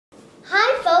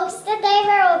folks, today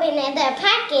we're opening the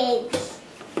package.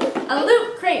 A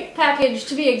Loot Crate package,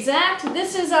 to be exact.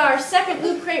 This is our second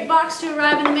Loot Crate box to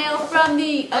arrive in the mail from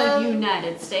the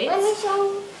United States. Let me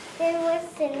show you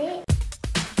what's in it.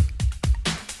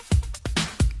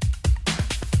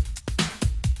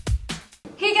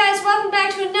 Hey guys, welcome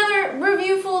back to another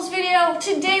Review Fools video.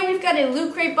 Today we've got a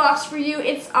Loot Crate box for you.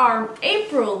 It's our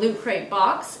April Loot Crate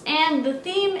box, and the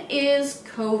theme is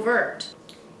covert.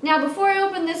 Now, before I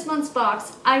open this month's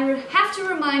box, I have to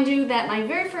remind you that my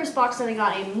very first box that I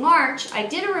got in March, I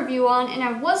did a review on, and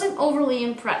I wasn't overly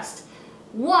impressed.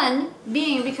 One,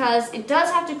 being because it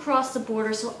does have to cross the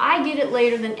border, so I get it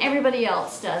later than everybody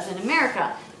else does in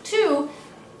America. Two,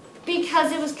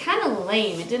 because it was kind of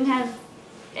lame. It didn't have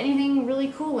anything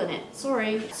really cool in it.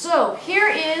 Sorry. So, here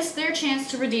is their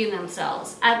chance to redeem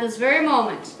themselves at this very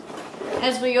moment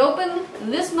as we open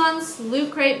this month's Loot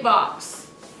Crate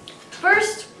box.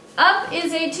 First up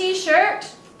is a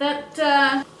t-shirt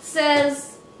that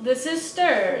says, "This is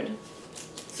stirred."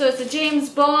 So it's a James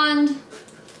Bond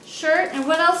shirt. And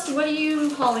what else? What are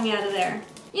you hauling out of there?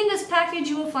 In this package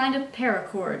you will find a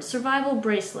paracord survival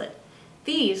bracelet.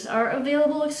 These are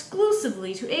available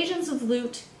exclusively to agents of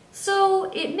loot, so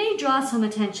it may draw some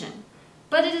attention.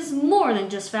 But it is more than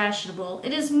just fashionable.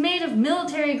 It is made of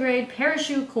military-grade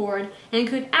parachute cord and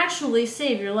could actually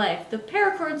save your life. The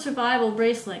paracord survival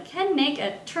bracelet can make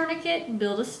a tourniquet,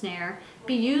 build a snare,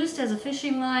 be used as a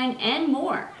fishing line, and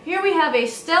more. Here we have a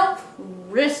stealth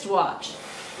wristwatch.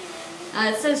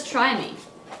 It says, "Try me.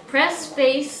 Press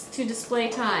face to display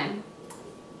time."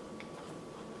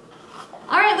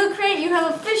 Alright, Loot Crate, you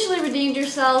have officially redeemed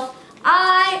yourself.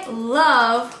 I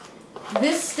love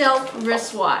this stealth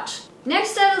wristwatch.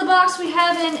 Next out of the box we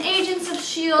have an Agents of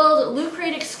S.H.I.E.L.D. Loot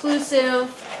Crate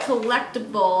exclusive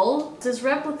collectible. This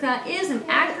replica is an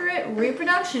accurate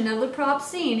reproduction of the prop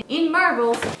seen in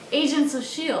Marvel's Agents of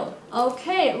S.H.I.E.L.D.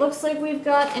 Okay, it looks like we've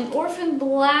got an Orphan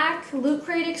Black Loot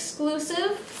Crate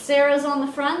exclusive. Sarah's on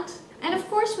the front. And of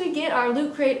course we get our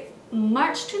Loot Crate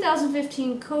March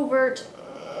 2015 covert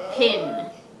pin.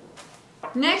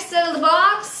 Next out of the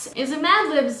box is a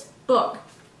Mad Libs book.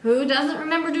 Who doesn't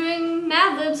remember doing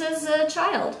Mad Libs as a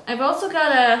child? I've also got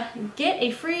to get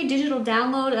a free digital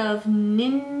download of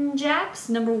Ninjax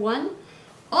 #1.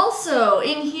 Also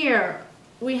in here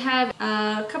we have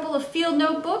a couple of field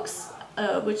notebooks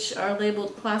which are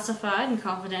labeled classified and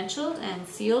confidential and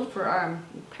sealed for our,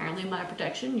 apparently my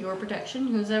protection, your protection,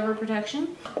 whose ever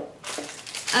protection.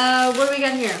 What do we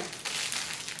got here?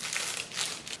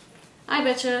 I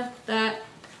betcha that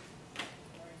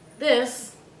this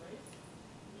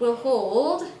will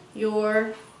hold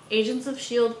your Agents of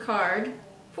S.H.I.E.L.D. card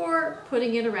for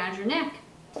putting it around your neck.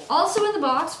 Also in the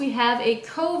box we have a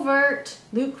covert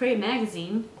Loot Crate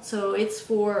magazine, so it's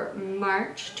for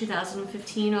March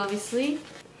 2015 obviously.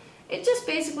 It just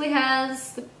basically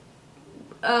has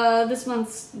this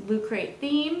month's Loot Crate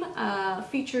theme,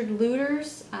 featured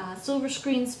looters, silver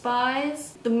screen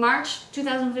spies. The March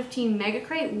 2015 Mega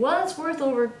Crate was worth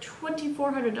over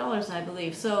 $2,400 I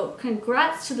believe, so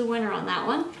congrats to the winner on that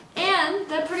one. And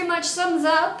that pretty much sums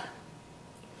up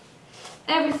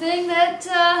everything that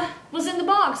was in the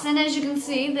box, and as you can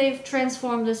see they've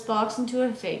transformed this box into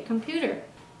a fake computer.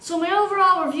 So my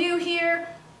overall review here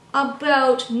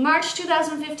about March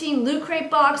 2015 Loot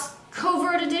Crate box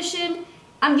covert edition,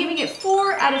 I'm giving it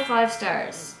 4 out of 5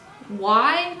 stars.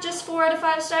 Why just 4 out of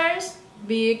 5 stars?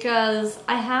 Because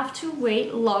I have to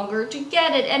wait longer to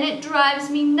get it, and it drives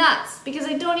me nuts because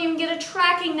I don't even get a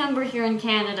tracking number here in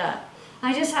Canada.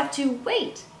 I just have to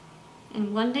wait,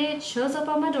 and one day it shows up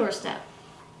on my doorstep.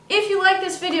 If you like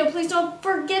this video, please don't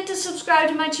forget to subscribe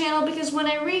to my channel, because when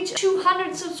I reach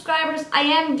 200 subscribers, I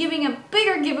am giving a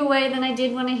bigger giveaway than I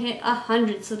did when I hit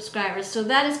 100 subscribers. So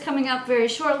that is coming up very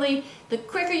shortly. The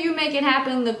quicker you make it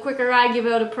happen, the quicker I give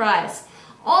out a prize.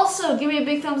 Also, give me a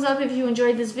big thumbs up if you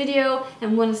enjoyed this video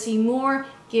and want to see more.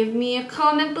 Give me a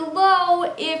comment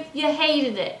below if you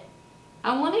hated it.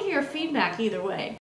 I want to hear feedback either way.